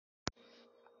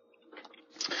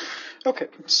Okay,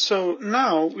 so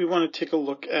now we want to take a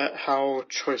look at how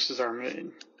choices are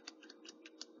made.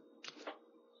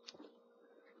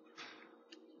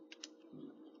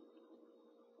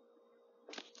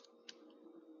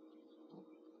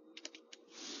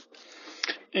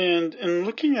 And in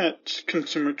looking at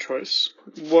consumer choice,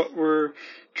 what we're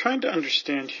trying to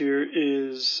understand here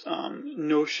is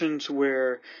notions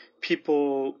where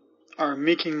people are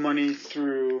making money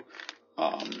through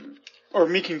or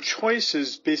making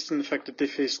choices based on the fact that they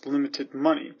face limited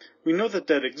money. We know that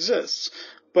that exists,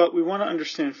 but we want to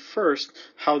understand first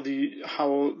how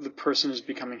the person is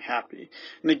becoming happy.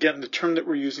 And again, the term that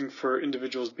we're using for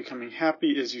individuals becoming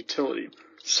happy is utility.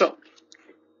 So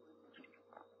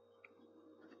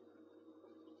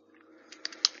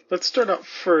let's start out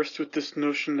first with this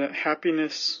notion that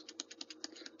happiness,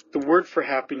 the word for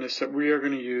happiness that we are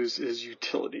going to use is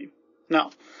utility.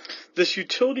 Now, this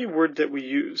utility word that we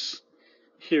use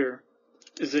here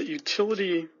is that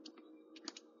utility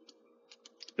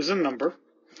is a number.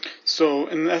 So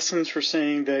in essence, we're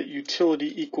saying that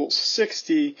utility equals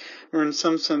 60, or in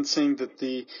some sense saying that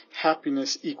the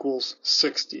happiness equals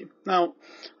 60. Now,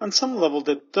 on some level,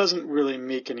 that doesn't really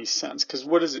make any sense, because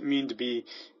what does it mean to be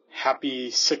happy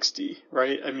 60,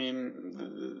 right? I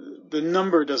mean, the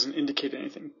number doesn't indicate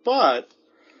anything. But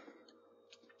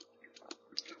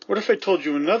what if I told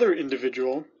you another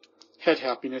individual had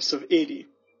happiness of 80?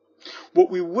 What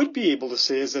we would be able to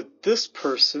say is that this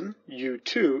person,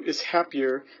 U2, is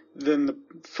happier than the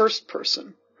first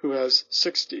person who has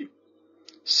 60.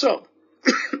 So,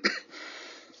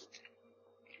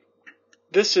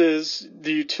 this is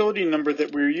the utility number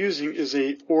that we're using is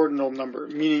a ordinal number,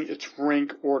 meaning it's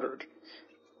rank ordered.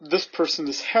 This person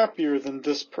is happier than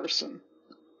this person.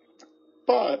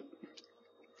 But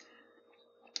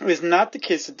it is not the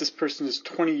case that this person is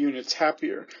 20 units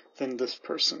happier than this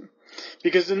person,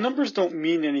 because the numbers don't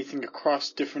mean anything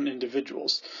across different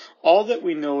individuals. All that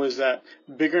we know is that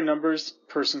bigger numbers,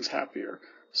 person's happier.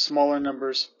 Smaller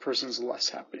numbers, person's less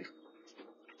happy.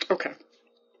 Okay.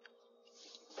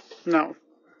 Now,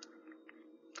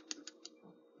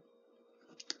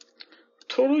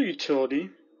 total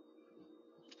utility,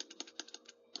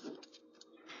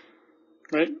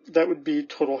 right? That would be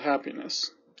total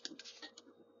happiness.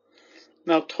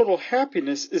 Now, total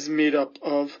happiness is made up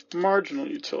of marginal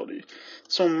utility.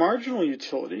 So marginal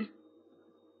utility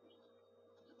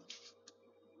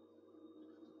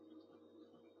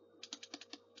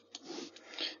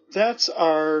that's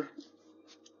our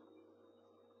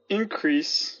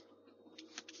increase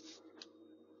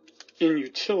in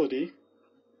utility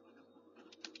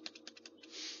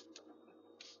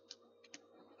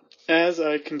as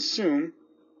I consume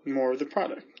more of the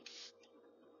product.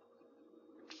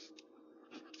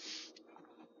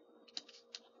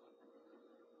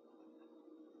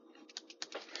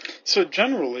 So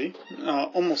generally,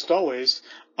 almost always,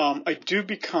 I do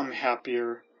become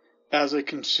happier as I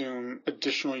consume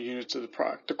additional units of the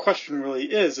product. The question really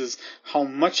is how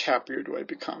much happier do I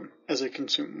become as I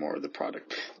consume more of the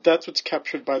product? That's what's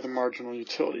captured by the marginal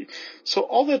utility. So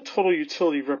all that total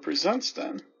utility represents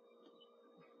then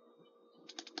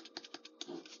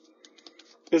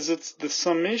is it's the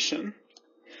summation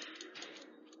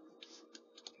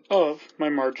of my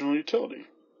marginal utility.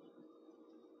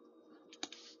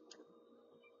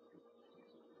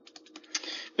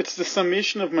 It's the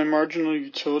summation of my marginal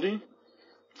utility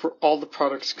for all the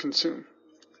products consumed.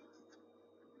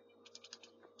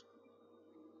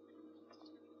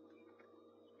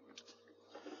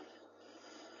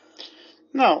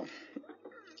 Now,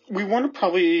 we want to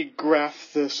probably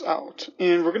graph this out,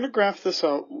 and we're going to graph this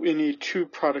out in a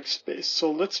two-product space. So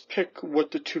let's pick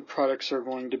what the two products are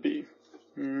going to be.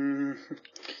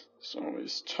 It's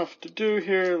always tough to do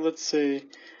here. Let's say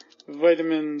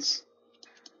vitamins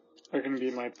are going to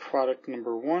be my product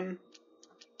number 1.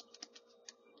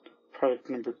 Product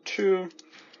number 2.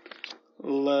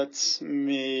 Let's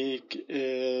make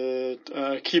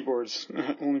it keyboards,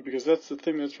 only because that's the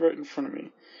thing that's right in front of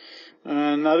me.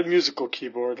 Not a musical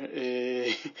keyboard,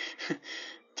 a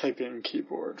type-in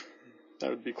keyboard. That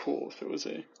would be cool if it was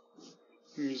a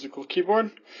musical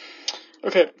keyboard.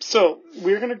 Okay, so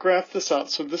we're going to graph this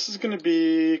out. So this is going to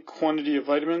be quantity of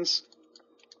vitamins.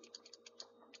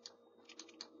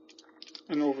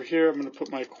 And over here, I'm going to put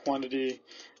my quantity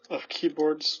of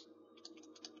keyboards.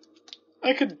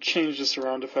 I could change this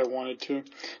around if I wanted to.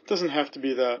 It doesn't have to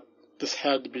be that this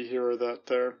had to be here or that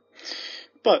there.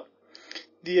 But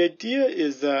the idea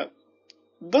is that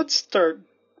let's start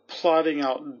plotting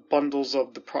out bundles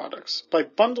of the products. By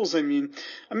bundles, I mean,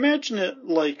 imagine it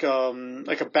like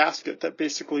a basket that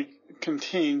basically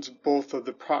contains both of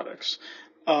the products.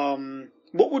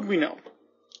 What would we know?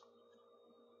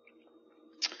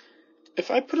 if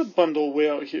I put a bundle way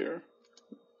out here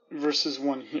versus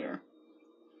one here,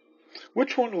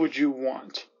 which one would you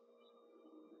want?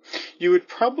 You would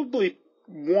probably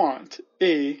want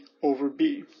A over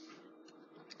B.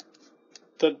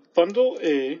 That bundle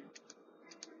A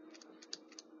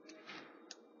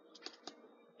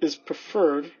is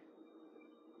preferred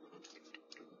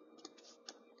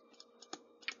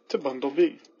to bundle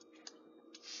B.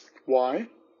 Why?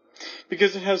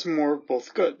 Because it has more of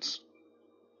both goods.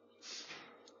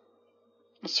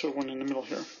 Let's throw one in the middle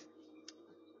here.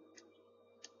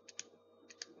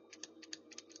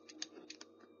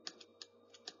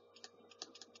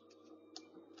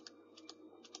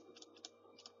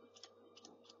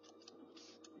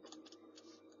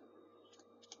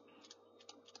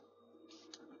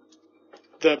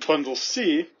 That bundle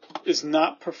C is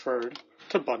not preferred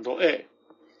to bundle A.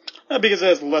 Because it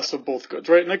has less of both goods,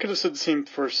 right? And I could have said the same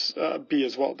for B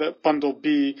as well. That bundle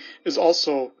B is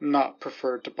also not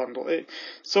preferred to bundle A.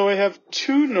 So I have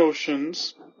two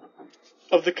notions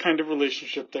of the kind of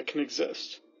relationship that can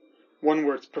exist. One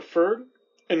where it's preferred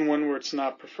and one where it's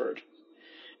not preferred.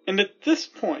 And at this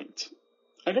point,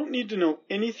 I don't need to know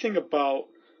anything about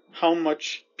how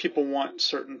much people want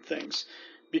certain things,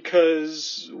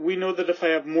 because we know that if I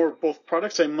have more of both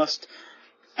products, I must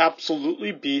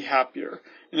absolutely be happier.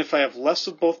 And if I have less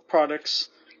of both products,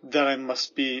 then I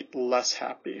must be less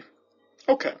happy.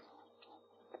 Okay.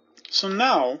 So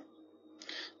now,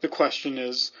 the question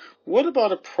is, what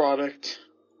about a product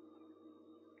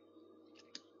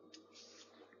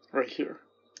right here?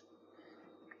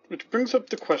 Which brings up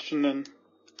the question then,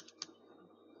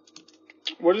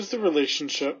 what is the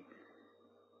relationship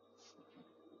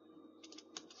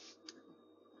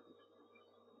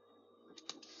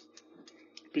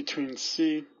between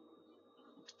C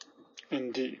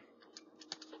and D?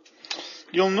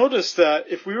 You'll notice that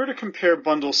if we were to compare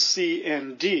bundles C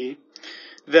and D,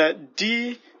 that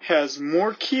D has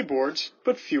more keyboards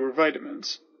but fewer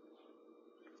vitamins.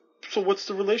 So what's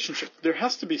the relationship? There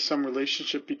has to be some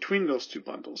relationship between those two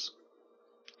bundles.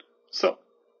 So,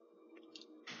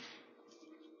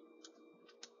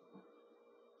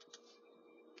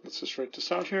 let's just write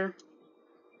this out here.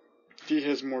 D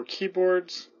has more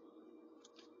keyboards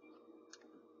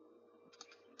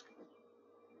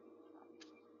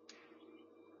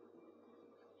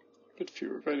but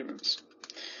fewer vitamins.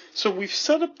 So we've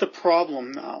set up the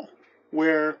problem now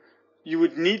where you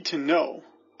would need to know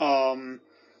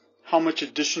how much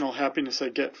additional happiness I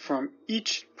get from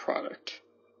each product.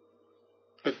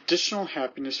 Additional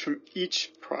happiness from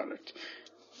each product.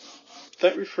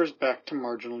 That refers back to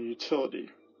marginal utility.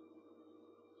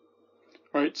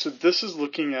 Right, so this is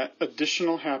looking at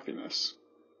additional happiness.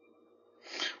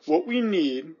 What we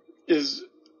need is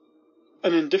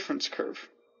an indifference curve.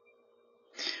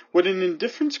 What an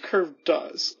indifference curve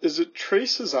does is it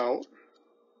traces out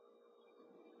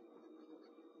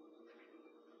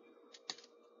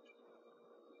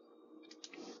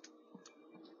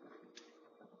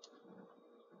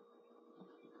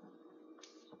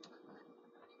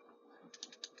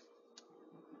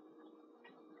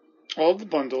all the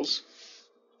bundles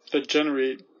that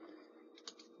generate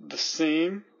the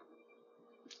same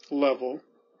level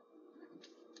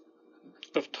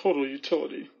of total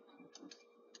utility.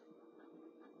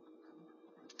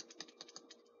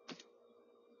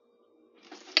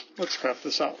 Let's graph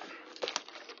this out.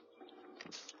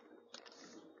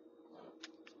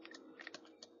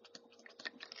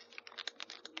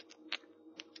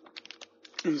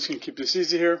 I'm just going to keep this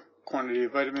easy here. Quantity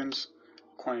of vitamins,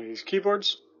 quantity of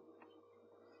keyboards.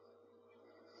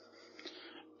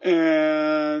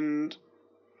 And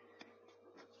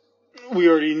we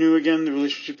already knew again the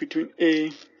relationship between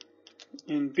A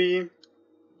and B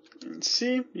and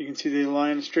C. You can see they lie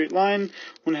in a straight line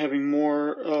when having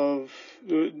more of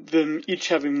them, each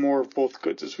having more of both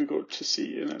goods as we go to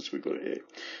C and as we go to A.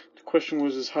 The question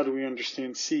was how do we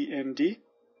understand C and D?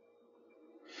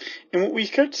 And what we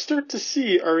could start to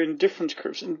see are indifference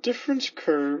curves. Indifference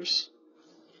curves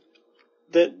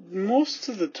that most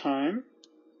of the time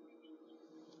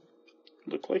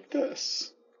look like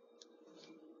this,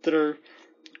 that are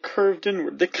curved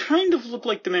inward. They kind of look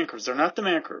like the man curves. They're not the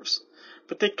man curves,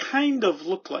 but they kind of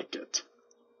look like it.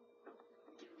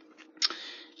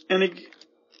 And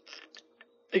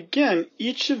again,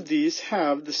 each of these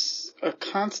have a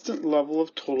constant level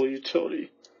of total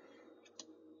utility.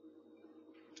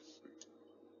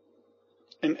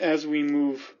 And as we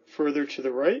move further to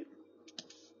the right,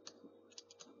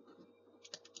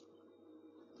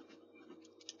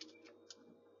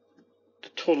 the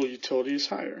total utility is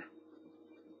higher.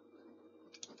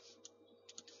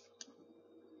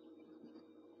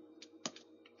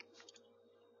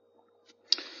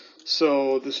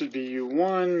 So this would be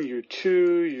U1,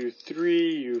 U2,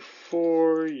 U3,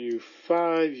 U4,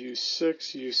 U5,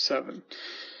 U6, U7.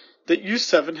 That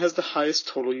U7 has the highest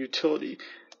total utility.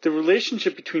 The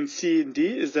relationship between C and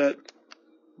D is that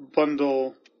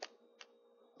bundle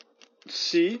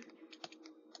C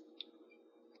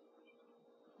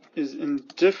is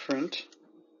indifferent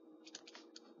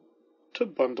to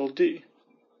bundle D,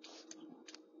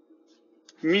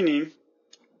 meaning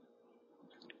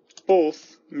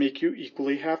both make you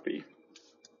equally happy.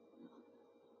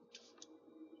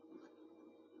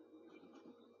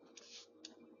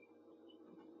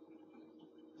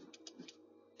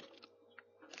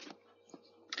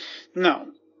 Now,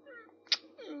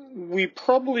 we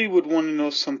probably would want to know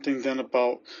something then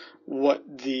about what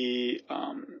the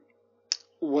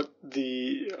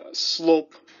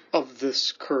slope of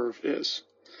this curve is.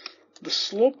 The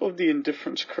slope of the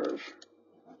indifference curve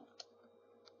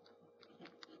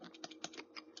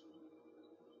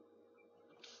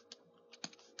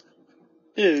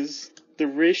is the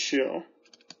ratio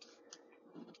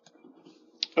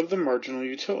of the marginal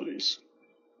utilities.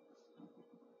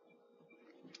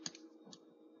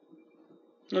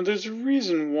 Now there's a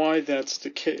reason why that's the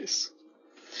case.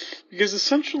 Because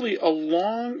essentially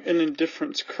along an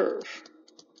indifference curve,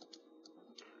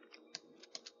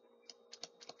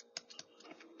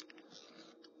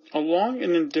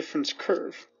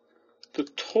 the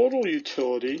total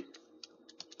utility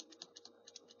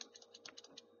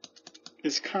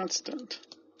is constant.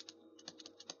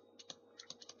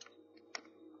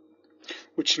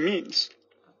 Which means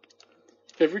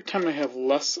every time I have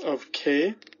less of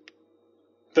K,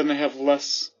 then I have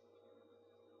less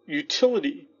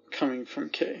utility coming from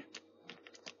K.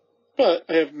 But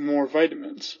I have more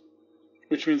vitamins,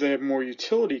 which means I have more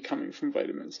utility coming from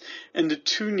vitamins. And the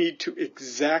two need to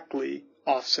exactly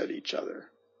offset each other,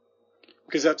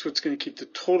 because that's what's going to keep the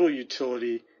total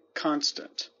utility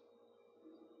constant.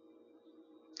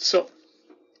 So,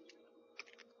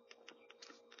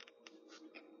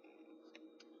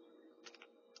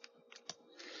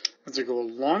 as I go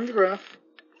along the graph,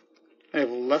 I have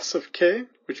less of K,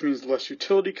 which means less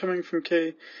utility coming from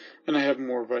K, and I have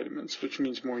more vitamins, which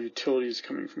means more utility is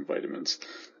coming from vitamins.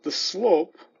 The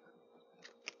slope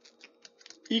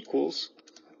equals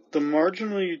the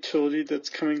marginal utility that's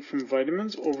coming from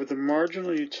vitamins over the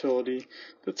marginal utility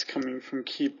that's coming from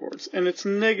keyboards. And it's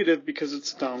negative because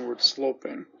it's downward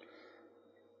sloping.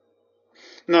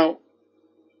 Now,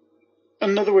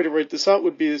 another way to write this out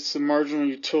would be it's the marginal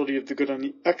utility of the good on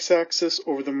the x-axis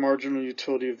over the marginal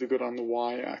utility of the good on the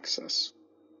y-axis.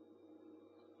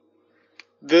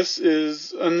 This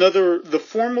is the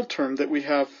formal term that we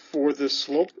have for this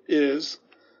slope is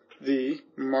the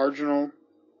marginal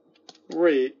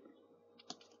rate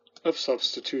of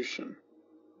substitution.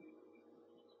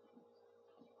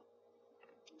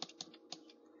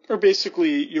 Or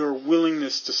basically your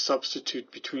willingness to substitute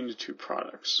between the two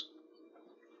products.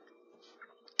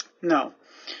 Now,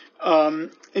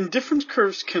 indifference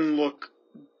curves can look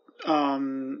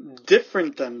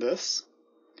different than this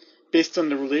based on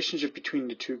the relationship between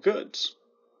the two goods.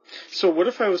 So what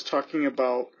if I was talking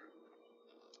about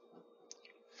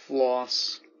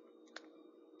floss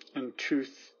and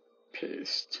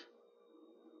toothpaste?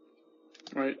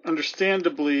 Right?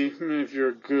 Understandably, if you're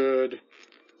a good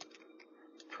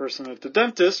person at the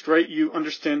dentist, right, you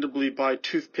understandably buy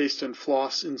toothpaste and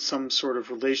floss in some sort of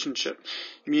relationship.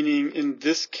 Meaning, in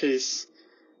this case,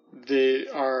 they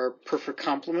are perfect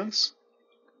complements.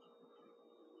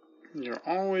 You're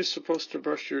always supposed to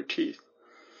brush your teeth.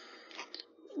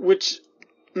 Which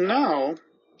now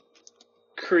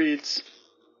creates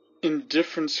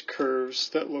indifference curves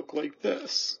that look like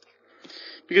this.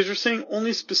 Because we're saying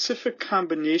only specific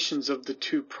combinations of the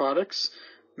two products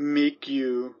make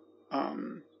you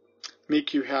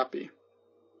happy.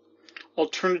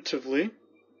 Alternatively,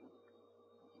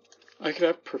 I could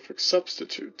have perfect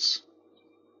substitutes.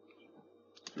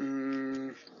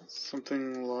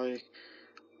 Something like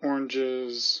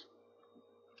oranges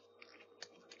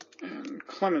and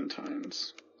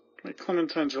clementines. Like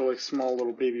clementines are like small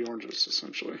little baby oranges,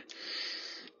 essentially.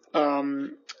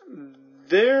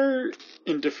 Their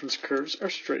indifference curves are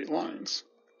straight lines.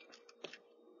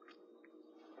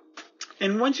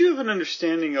 And once you have an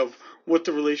understanding of what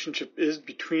the relationship is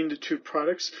between the two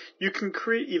products, you can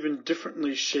create even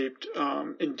differently shaped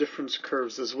indifference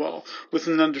curves as well, with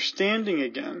an understanding,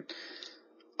 again,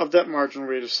 of that marginal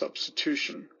rate of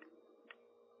substitution,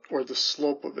 or the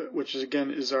slope of it, which is,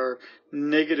 again, is our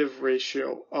negative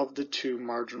ratio of the two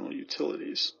marginal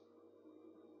utilities.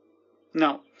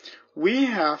 Now, we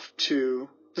have to,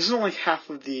 this is only half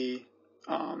of the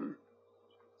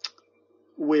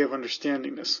way of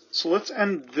understanding this. So let's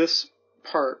end this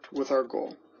part with our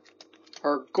goal.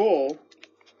 Our goal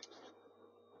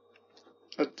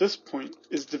at this point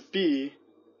is to be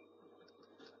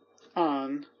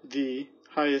on the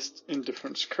highest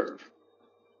indifference curve.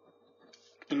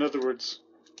 In other words,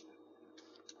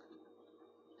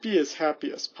 be as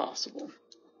happy as possible.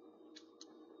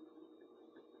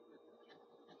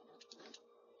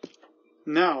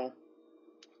 Now,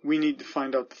 we need to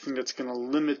find out the thing that's going to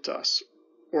limit us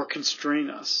or constrain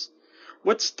us.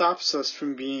 What stops us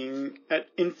from being at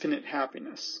infinite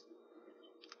happiness?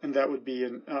 And that would be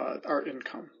our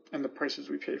income and the prices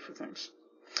we pay for things.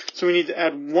 So we need to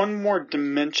add one more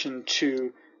dimension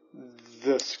to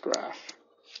this graph.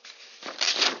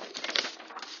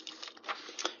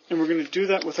 And we're going to do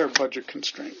that with our budget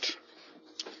constraint.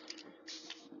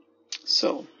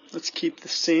 So let's keep the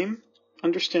same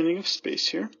understanding of space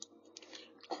here.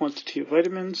 Quantity of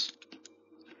vitamins,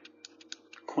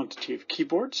 quantity of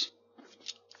keyboards.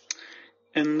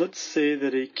 And let's say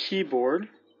that a keyboard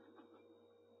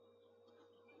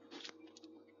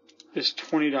is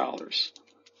 $20.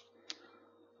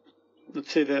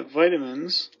 Let's say that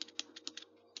vitamins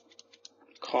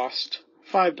cost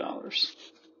 $5.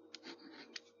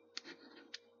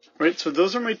 Right, so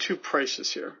those are my two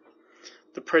prices here.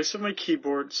 The price of my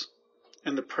keyboards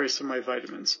and the price of my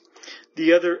vitamins.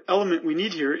 The other element we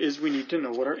need here is we need to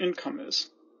know what our income is.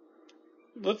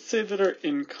 Let's say that our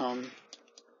income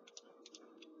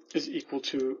is equal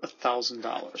to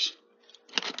 $1,000.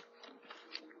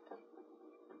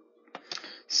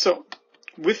 So,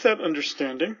 with that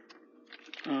understanding,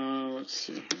 let's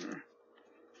see here.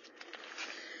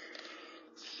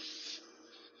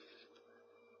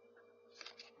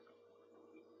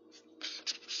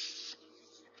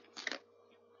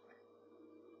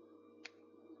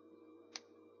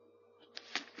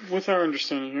 With our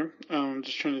understanding here, I'm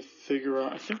just trying to figure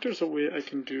out, I think there's a way I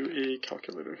can do a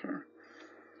calculator here.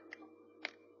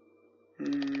 I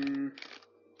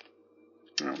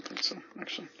don't think so,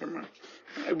 actually, never mind.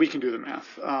 We can do the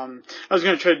math. I was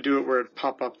going to try to do it where it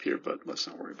pop up here, but let's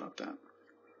not worry about that.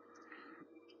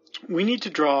 We need to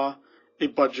draw a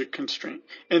budget constraint.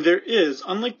 And there is,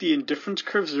 unlike the indifference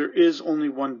curves, there is only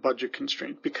one budget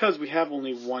constraint because we have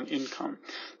only one income.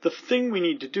 The thing we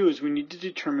need to do is we need to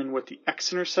determine what the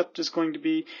x-intercept is going to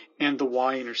be and the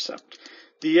y-intercept.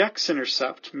 The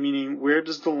x-intercept, meaning where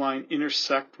does the line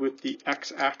intersect with the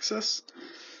x-axis,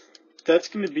 that's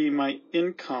going to be my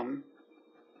income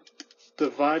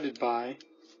divided by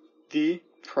the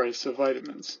price of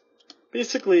vitamins.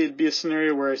 Basically, it'd be a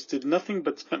scenario where I did nothing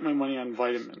but spent my money on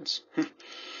vitamins.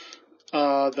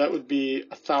 That would be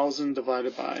 1,000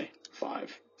 divided by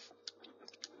 5.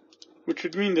 Which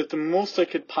would mean that the most I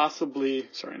could possibly,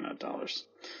 sorry, not dollars,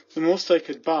 the most I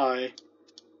could buy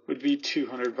would be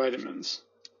 200 vitamins.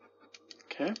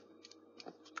 Okay?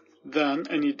 Then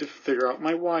I need to figure out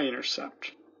my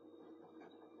y-intercept,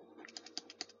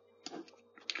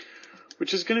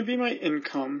 which is going to be my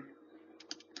income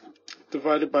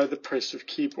divided by the price of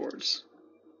keyboards.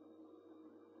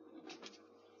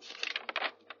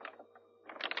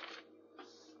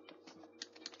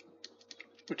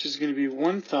 Which is going to be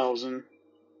 1,000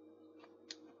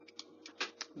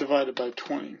 divided by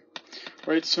 20.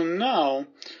 Right, so now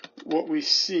what we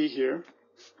see here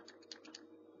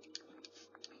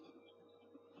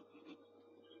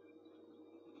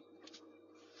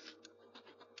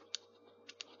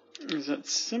is that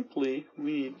simply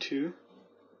we need to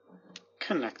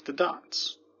connect the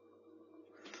dots.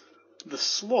 The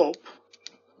slope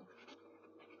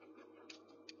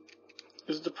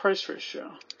is the price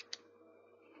ratio,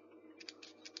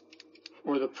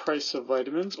 or the price of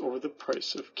vitamins over the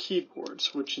price of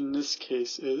keyboards, which in this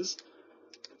case is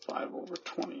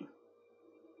 5/20.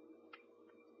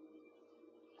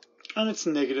 And it's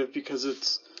negative because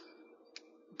it's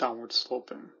downward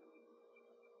sloping.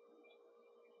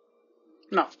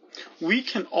 Now, we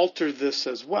can alter this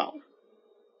as well.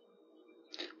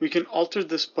 We can alter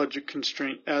this budget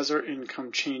constraint as our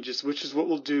income changes, which is what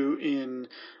we'll do in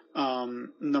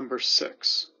number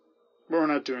 6. But we're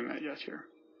not doing that yet here.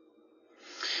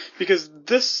 Because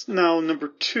this now, number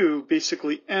 2,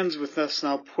 basically ends with us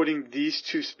now putting these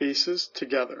two spaces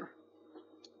together.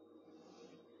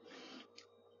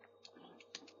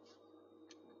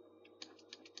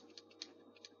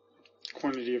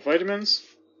 Quantity of vitamins,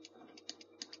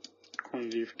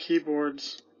 quantity of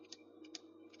keyboards,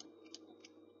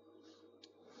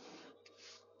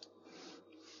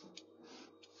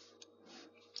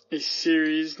 a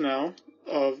series now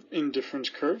of indifference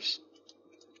curves.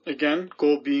 Again,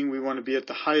 goal being we want to be at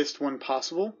the highest one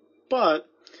possible, but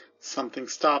something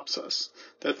stops us.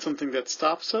 That something that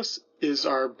stops us is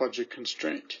our budget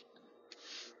constraint.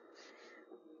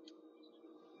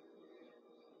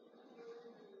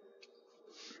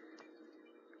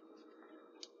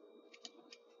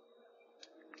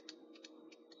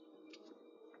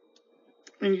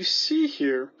 And you see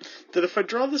here that if I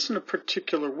draw this in a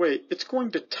particular way, it's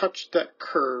going to touch that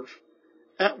curve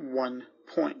at one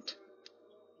point.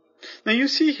 Now you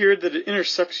see here that it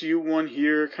intersects U1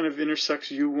 here, kind of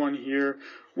intersects U1 here.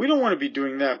 We don't want to be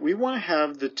doing that. We want to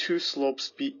have the two slopes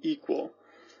be equal.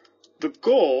 The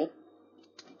goal,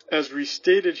 as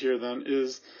restated here then,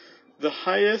 is the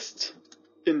highest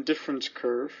indifference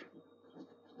curve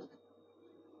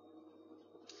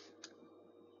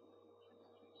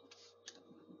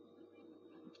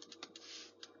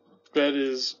that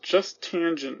is just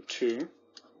tangent to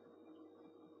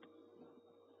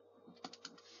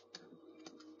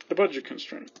the budget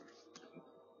constraint.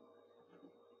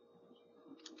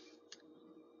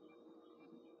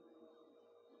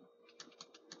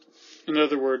 In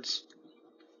other words,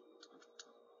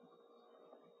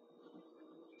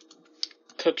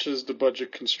 touches the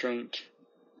budget constraint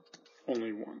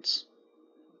only once.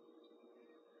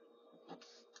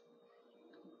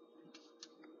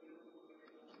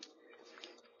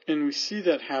 And we see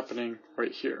that happening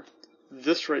right here.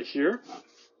 This right here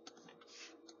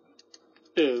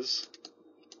is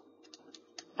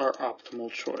our optimal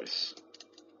choice,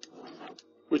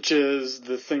 which is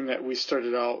the thing that we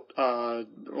started out,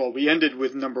 we ended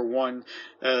with number one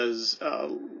as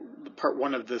part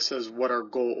one of this as what our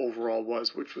goal overall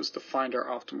was, which was to find our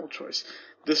optimal choice.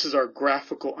 This is our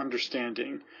graphical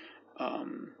understanding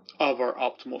of our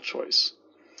optimal choice.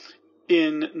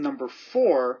 In number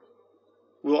 4,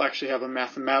 we'll actually have a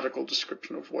mathematical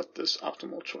description of what this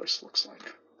optimal choice looks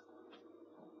like.